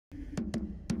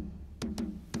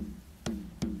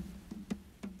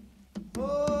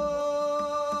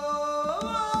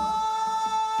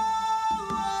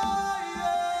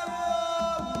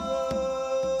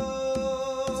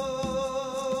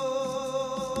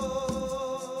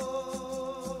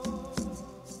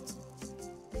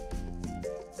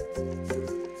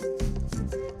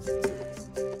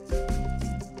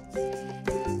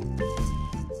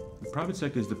The private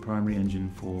sector is the primary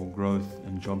engine for growth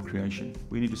and job creation.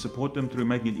 We need to support them through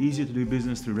making it easier to do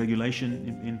business through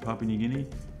regulation in Papua New Guinea,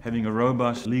 having a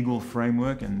robust legal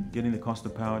framework and getting the cost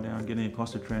of power down, getting the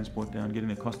cost of transport down, getting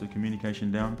the cost of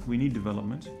communication down. We need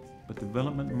development, but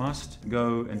development must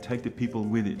go and take the people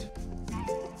with it.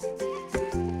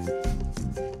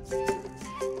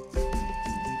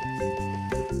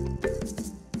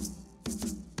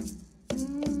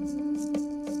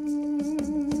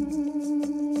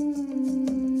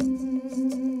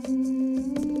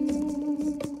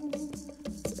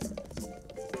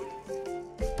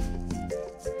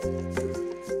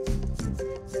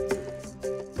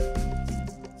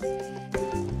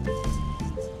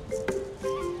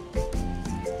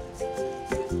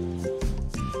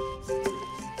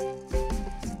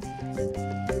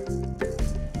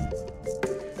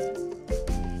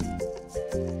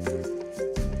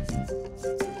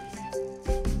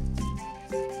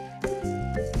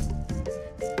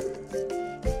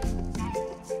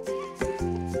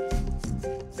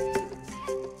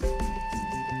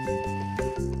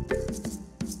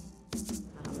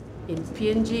 In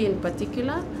PNG in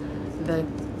particular, the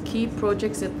key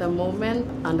projects at the moment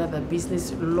under the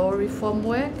business law reform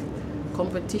work,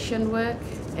 competition work,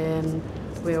 and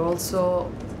we're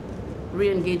also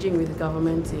re-engaging with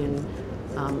government in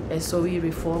SOE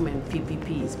reform and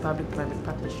PPPs, public-private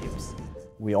partnerships.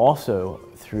 We also,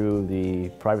 through the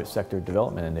Private Sector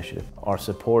Development Initiative, are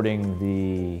supporting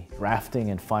the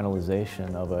drafting and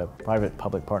finalization of a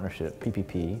Private-Public Partnership,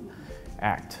 PPP,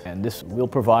 Act. And this will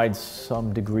provide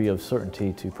some degree of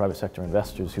certainty to private sector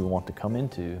investors who want to come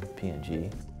into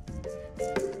PNG.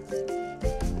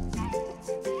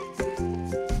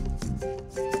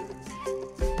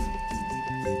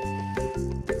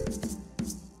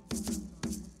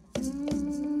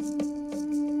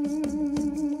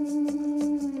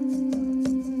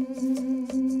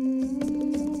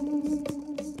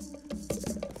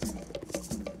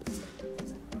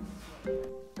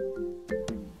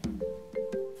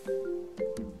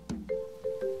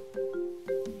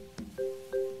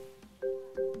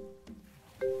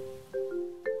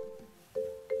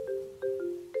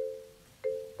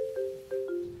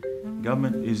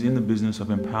 Government is in the business of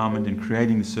empowerment and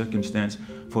creating the circumstance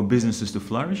for businesses to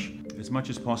flourish. As much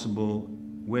as possible,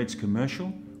 where it's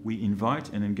commercial, we invite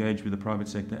and engage with the private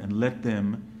sector and let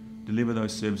them deliver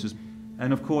those services.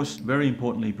 And of course, very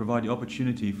importantly, provide the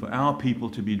opportunity for our people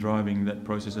to be driving that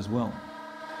process as well.